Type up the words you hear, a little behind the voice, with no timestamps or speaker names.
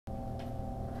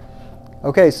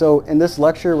Okay, so in this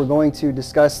lecture we're going to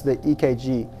discuss the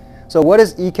EKG. So what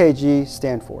does EKG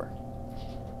stand for?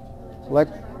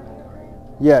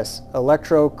 Yes,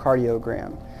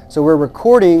 electrocardiogram. So we're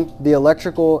recording the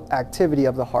electrical activity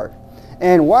of the heart.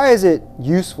 And why is it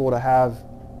useful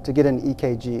to get an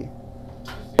EKG?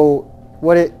 So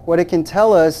what it can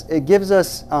tell us, it gives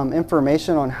us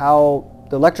information on how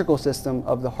the electrical system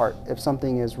of the heart, if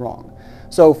something is wrong.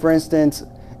 So for instance,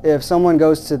 if someone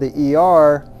goes to the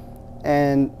ER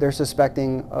and they're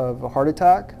suspecting of a heart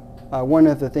attack, one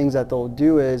of the things that they'll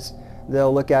do is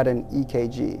they'll look at an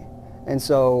EKG. And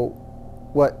so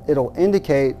what it'll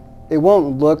indicate, it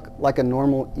won't look like a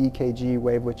normal EKG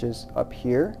wave, which is up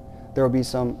here. There will be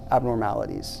some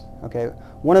abnormalities. Okay,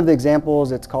 one of the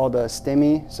examples, it's called a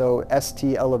STEMI, so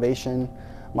ST elevation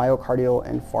myocardial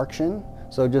infarction.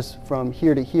 So just from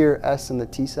here to here, S in the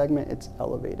T segment, it's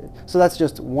elevated. So that's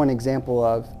just one example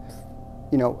of,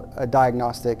 a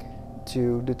diagnostic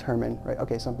to determine, right,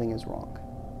 okay, something is wrong.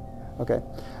 Okay,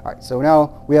 all right, so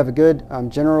now we have a good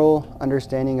general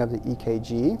understanding of the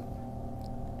EKG.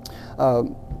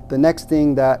 The next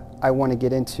thing that I want to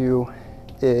get into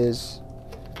is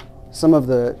some of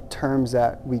the terms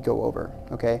that we go over,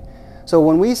 okay? So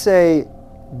when we say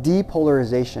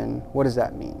depolarization, what does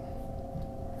that mean?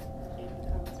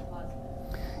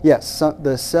 Yes,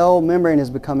 the cell membrane is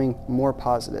becoming more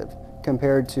positive.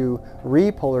 Compared to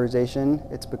repolarization,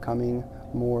 it's becoming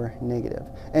more negative.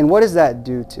 And what does that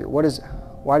due to? Why does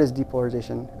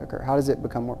depolarization occur? How does it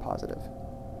become more positive?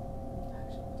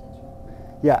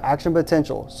 Yeah, action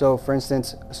potential. So for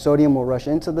instance, sodium will rush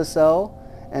into the cell,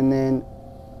 and then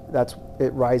that's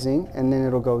it rising, and then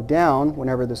it'll go down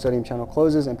whenever the sodium channel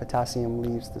closes and potassium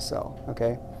leaves the cell,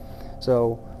 okay?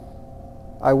 So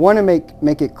I want to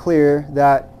make it clear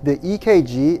that the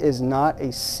EKG is not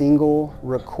a single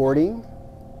recording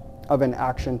of an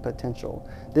action potential.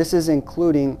 This is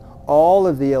including all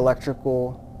of the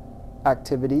electrical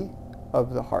activity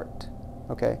of the heart,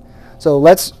 okay? So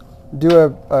let's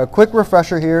do a quick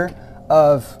refresher here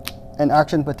of an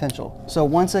action potential. So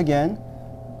once again,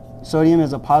 sodium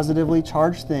is a positively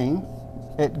charged thing.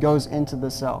 It goes into the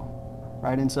cell,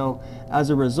 right? And so as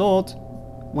a result,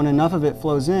 when enough of it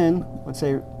flows in, let's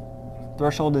say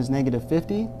threshold is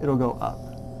 -50, it'll go up,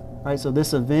 right? So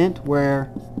this event where,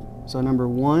 so number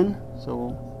one, so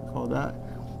we'll call that,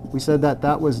 we said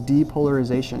that was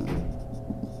depolarization.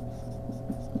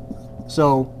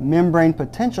 So membrane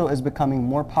potential is becoming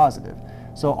more positive.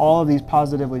 So all of these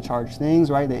positively charged things,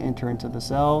 right, they enter into the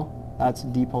cell, that's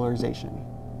depolarization.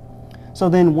 So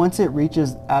then once it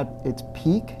reaches at its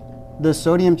peak, the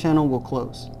sodium channel will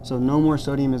close. So no more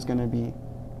sodium is going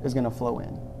to flow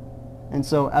in. And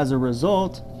so as a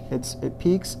result, it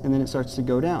peaks and then it starts to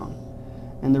go down.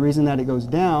 And the reason that it goes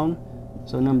down,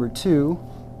 so number two,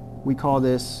 we call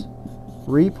this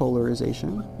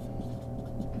repolarization.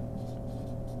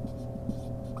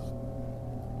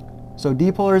 So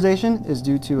depolarization is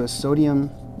due to the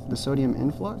sodium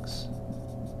influx,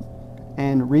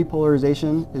 and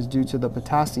repolarization is due to the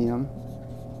potassium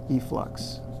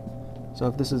efflux. So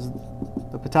if this is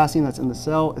the potassium that's in the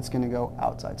cell, it's going to go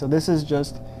outside. So this is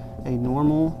just a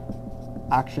normal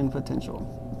action potential.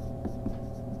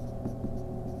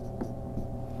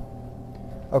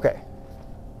 Okay,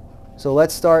 so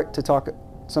let's start to talk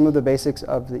some of the basics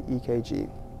of the EKG.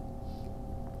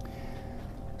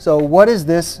 So what is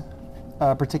this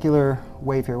particular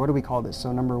wave here? What do we call this?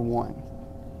 So number one.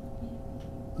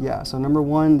 Yeah, so number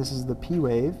one, this is the P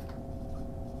wave.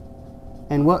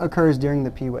 And what occurs during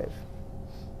the P wave?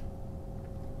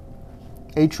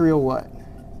 Atrial what?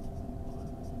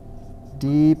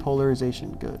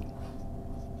 Depolarization, good.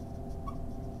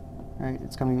 Right,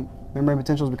 it's coming, membrane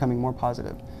potential is becoming more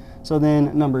positive. So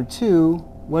then number two,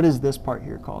 what is this part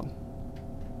here called?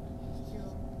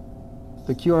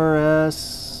 The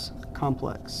QRS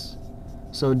complex.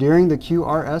 So during the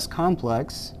QRS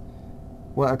complex,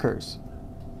 what occurs?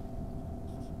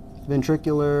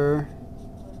 Ventricular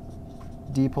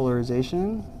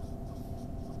depolarization,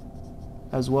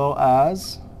 as well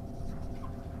as,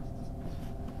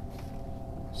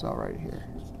 so right here,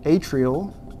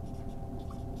 atrial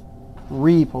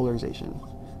repolarization.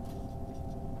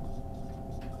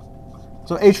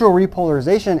 So atrial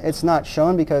repolarization, it's not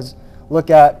shown because look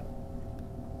at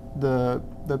the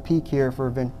peak here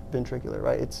for ventricular,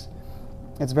 right? It's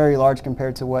very large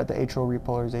compared to what the atrial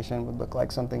repolarization would look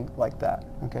like, something like that.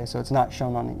 Okay, so it's not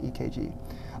shown on an EKG.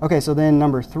 Okay, so then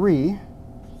number three,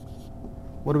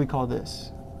 what do we call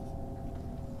this?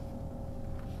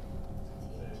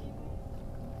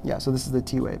 Yeah, so this is the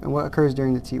T wave. And what occurs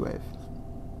during the T wave?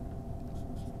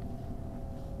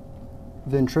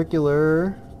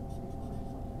 Ventricular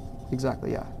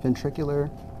exactly, yeah, ventricular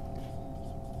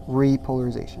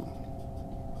repolarization.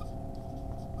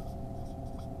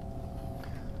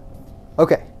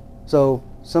 Okay, so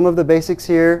some of the basics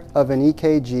here of an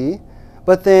EKG,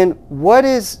 but then what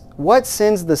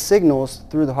sends the signals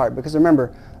through the heart? Because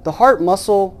remember, the heart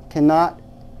muscle cannot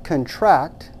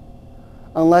contract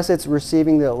unless it's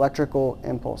receiving the electrical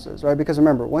impulses, right? Because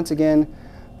remember, once again,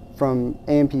 from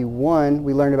AMP1,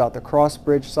 we learned about the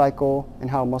cross-bridge cycle and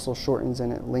how muscle shortens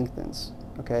and it lengthens,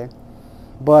 okay?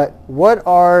 But what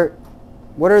are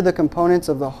the components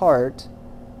of the heart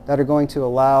that are going to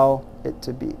allow it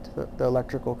to beat, the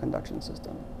electrical conduction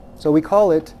system? So we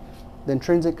call it the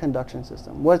intrinsic conduction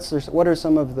system. What are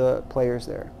some of the players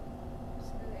there?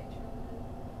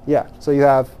 Yeah, so you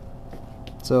have,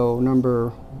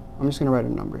 I'm just going to write a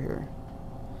number here.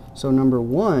 So number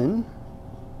 1,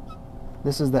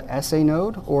 this is the SA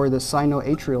node or the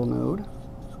sinoatrial node.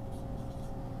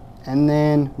 And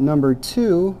then number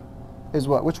 2 is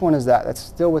what? Which one is that? That's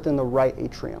still within the right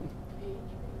atrium.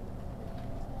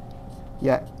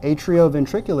 Yeah,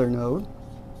 atrioventricular node.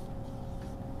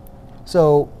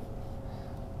 So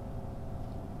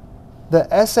the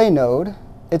SA node,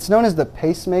 it's known as the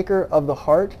pacemaker of the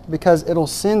heart because it'll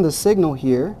send the signal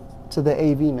here to the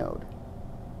AV node.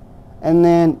 And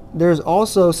then there's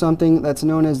also something that's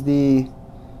known as the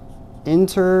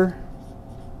internodal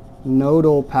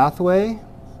pathway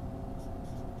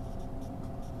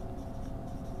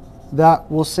that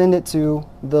will send it to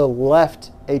the left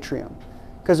atrium.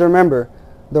 Because remember,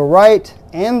 the right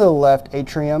and the left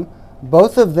atrium,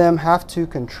 both of them have to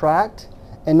contract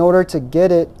in order to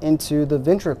get it into the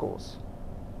ventricles.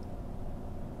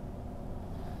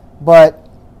 But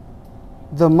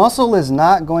the muscle is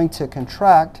not going to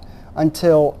contract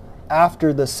until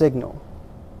after the signal.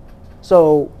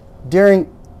 So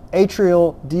during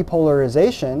atrial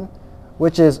depolarization,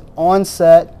 which is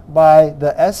onset by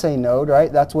the SA node,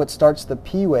 right? That's what starts the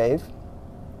P wave.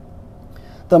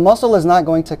 The muscle is not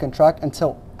going to contract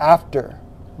until after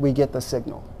we get the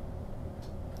signal.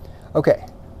 Okay,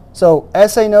 so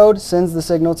SA node sends the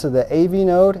signal to the AV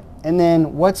node, and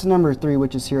then what's number 3,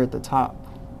 which is here at the top?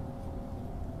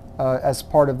 As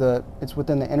part of it's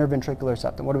within the interventricular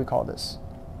septum. What do we call this?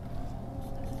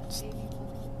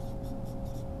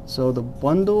 So the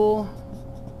bundle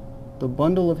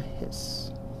of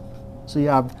His. So you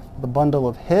have the bundle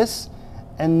of His,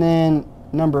 and then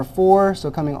number 4,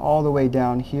 so coming all the way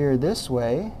down here this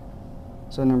way,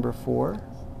 so number 4.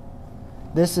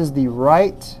 This is the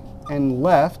right and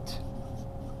left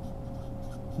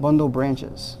bundle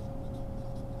branches.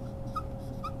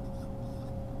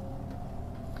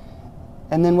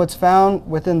 And then what's found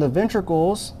within the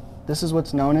ventricles, this is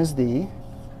what's known as the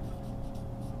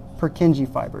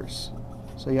Purkinje fibers.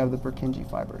 So you have the Purkinje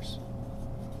fibers.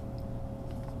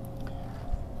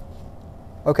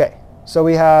 Okay, so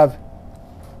we have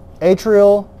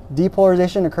atrial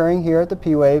depolarization occurring here at the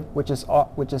P wave, which is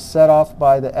set off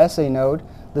by the SA node.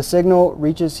 The signal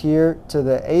reaches here to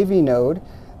the AV node.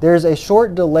 There's a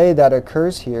short delay that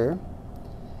occurs here.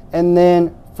 And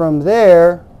then from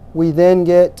there, we then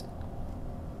get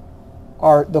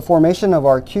the formation of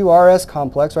our QRS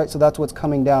complex, right? So that's what's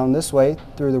coming down this way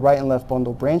through the right and left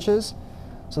bundle branches.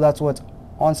 So that's what's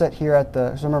onset here at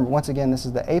so remember, once again, this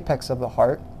is the apex of the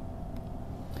heart.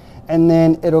 And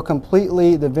then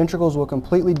the ventricles will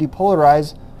completely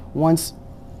depolarize once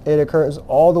it occurs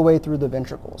all the way through the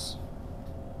ventricles.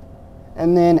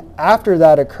 And then after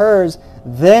that occurs,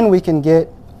 then we can get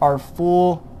our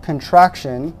full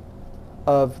contraction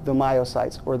of the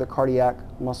myocytes or the cardiac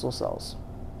muscle cells.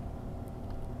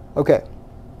 Okay,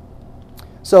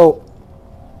 so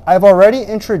I've already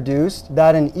introduced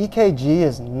that an EKG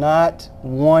is not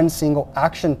one single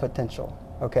action potential,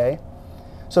 okay?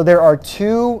 So there are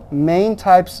 2 main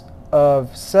types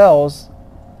of cells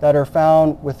that are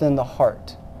found within the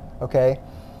heart, okay?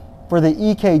 For the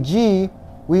EKG,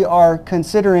 we are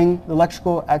considering the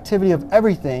electrical activity of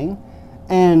everything,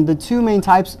 and the 2 main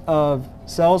types of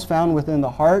cells found within the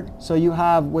heart, so you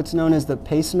have what's known as the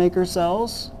pacemaker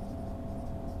cells,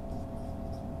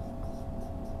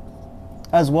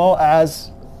 as well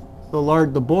as the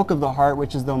bulk of the heart,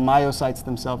 which is the myocytes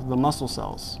themselves, the muscle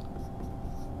cells.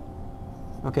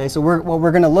 Okay, so what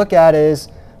we're going to look at is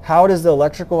how does the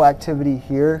electrical activity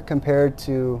here compared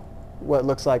to what it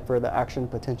looks like for the action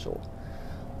potential.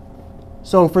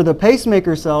 So for the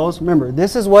pacemaker cells, remember,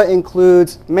 this is what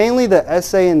includes mainly the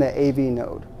SA and the AV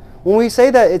node. When we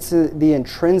say that it's the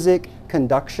intrinsic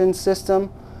conduction system,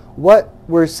 what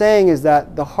we're saying is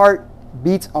that the heart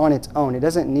beats on its own. It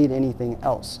doesn't need anything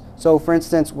else. So for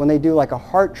instance, when they do like a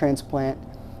heart transplant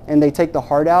and they take the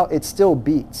heart out, it still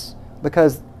beats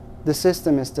because the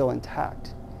system is still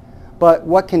intact. But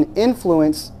what can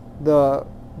influence the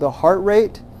heart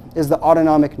rate is the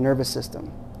autonomic nervous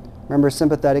system. Remember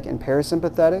sympathetic and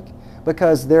parasympathetic?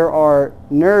 Because there are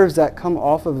nerves that come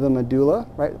off of the medulla,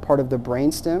 right, part of the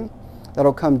brainstem,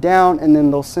 that'll come down, and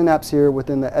then they'll synapse here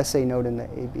within the SA node and the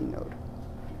AV node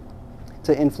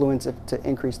to influence it, to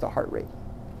increase the heart rate.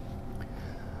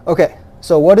 Okay,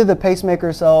 so what are the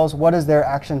pacemaker cells? What is their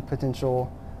action potential?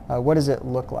 What does it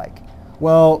look like?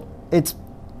 Well, it's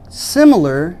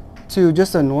similar to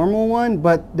just a normal one,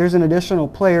 but there's an additional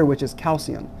player, which is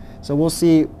calcium. So we'll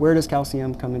see, where does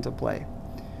calcium come into play?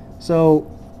 So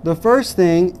the first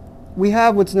thing, we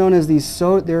have what's known as these,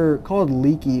 they're called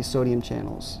leaky sodium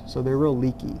channels. So they're real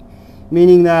leaky,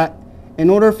 meaning that in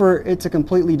order for it to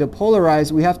completely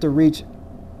depolarize, we have to reach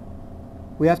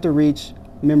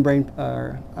membrane,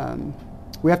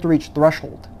 we have to reach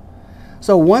threshold.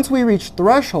 So once we reach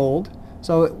threshold,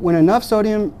 so when enough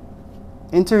sodium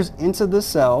enters into the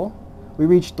cell, we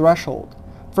reach threshold.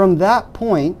 From that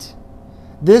point,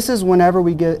 this is whenever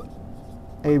we get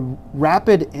a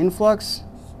rapid influx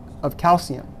of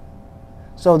calcium.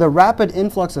 So the rapid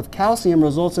influx of calcium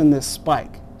results in this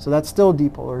spike. So that's still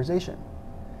depolarization.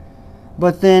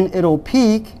 But then it'll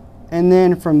peak, and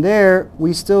then from there,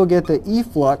 we still get the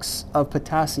efflux of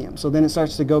potassium. So then it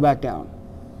starts to go back down.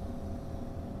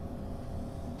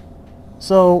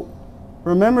 So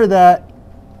remember that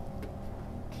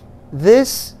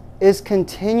this is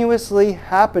continuously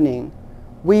happening.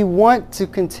 We want to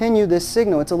continue this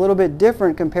signal. It's a little bit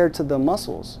different compared to the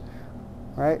muscles,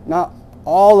 right? Not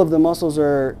all of the muscles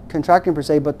are contracting per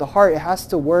se, but the heart, it has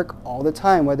to work all the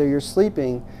time, whether you're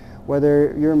sleeping,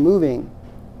 whether you're moving.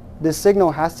 This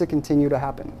signal has to continue to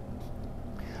happen.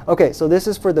 Okay, so this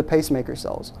is for the pacemaker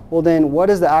cells. Well then, what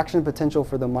does the action potential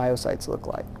for the myocytes look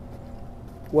like?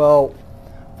 Well,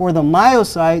 for the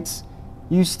myocytes,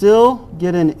 you still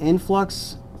get an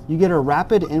influx, you get a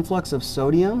rapid influx of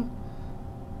sodium.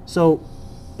 So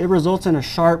it results in a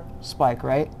sharp spike,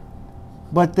 right?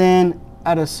 But then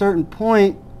at a certain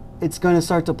point, it's going to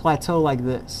start to plateau like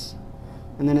this.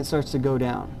 And then it starts to go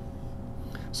down.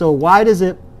 So why does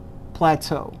it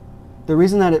plateau? The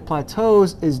reason that it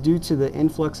plateaus is due to the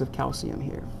influx of calcium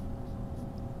here.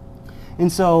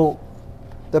 And so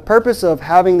the purpose of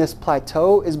having this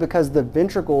plateau is because the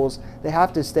ventricles, they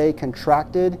have to stay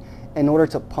contracted in order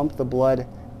to pump the blood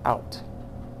out.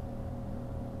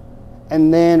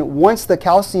 And then once the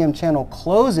calcium channel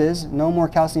closes, no more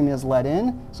calcium is let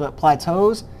in, so it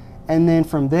plateaus. And then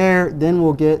from there, then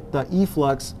we'll get the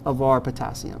efflux of our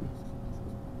potassium.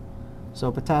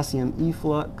 So potassium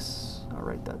efflux, I'll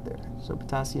write that there. So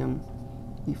potassium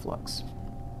efflux.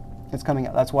 It's coming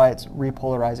out. That's why it's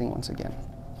repolarizing once again.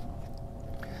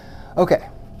 Okay,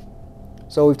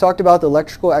 so we've talked about the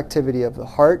electrical activity of the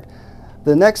heart.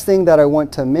 The next thing that I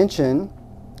want to mention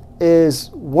is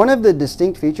one of the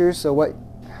distinct features, so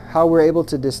how we're able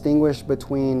to distinguish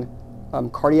between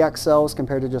cardiac cells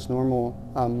compared to just normal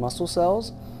muscle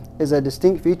cells, is a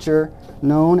distinct feature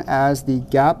known as the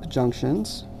gap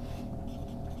junctions,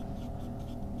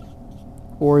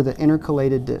 or the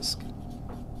intercalated disc.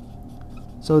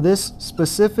 So this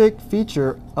specific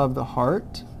feature of the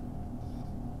heart,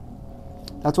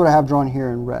 that's what I have drawn here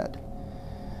in red.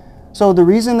 So the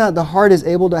reason that the heart is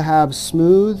able to have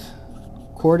smooth,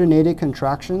 coordinated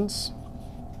contractions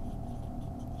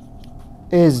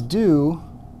is due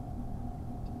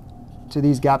to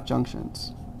these gap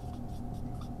junctions.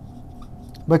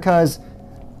 Because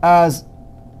as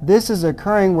this is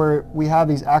occurring where we have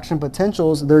these action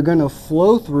potentials, they're going to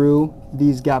flow through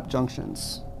these gap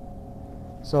junctions.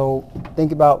 So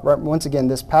think about, once again,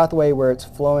 this pathway where it's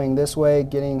flowing this way,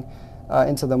 getting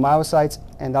into the myocytes,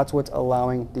 and that's what's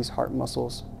allowing these heart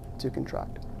muscles to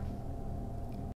contract.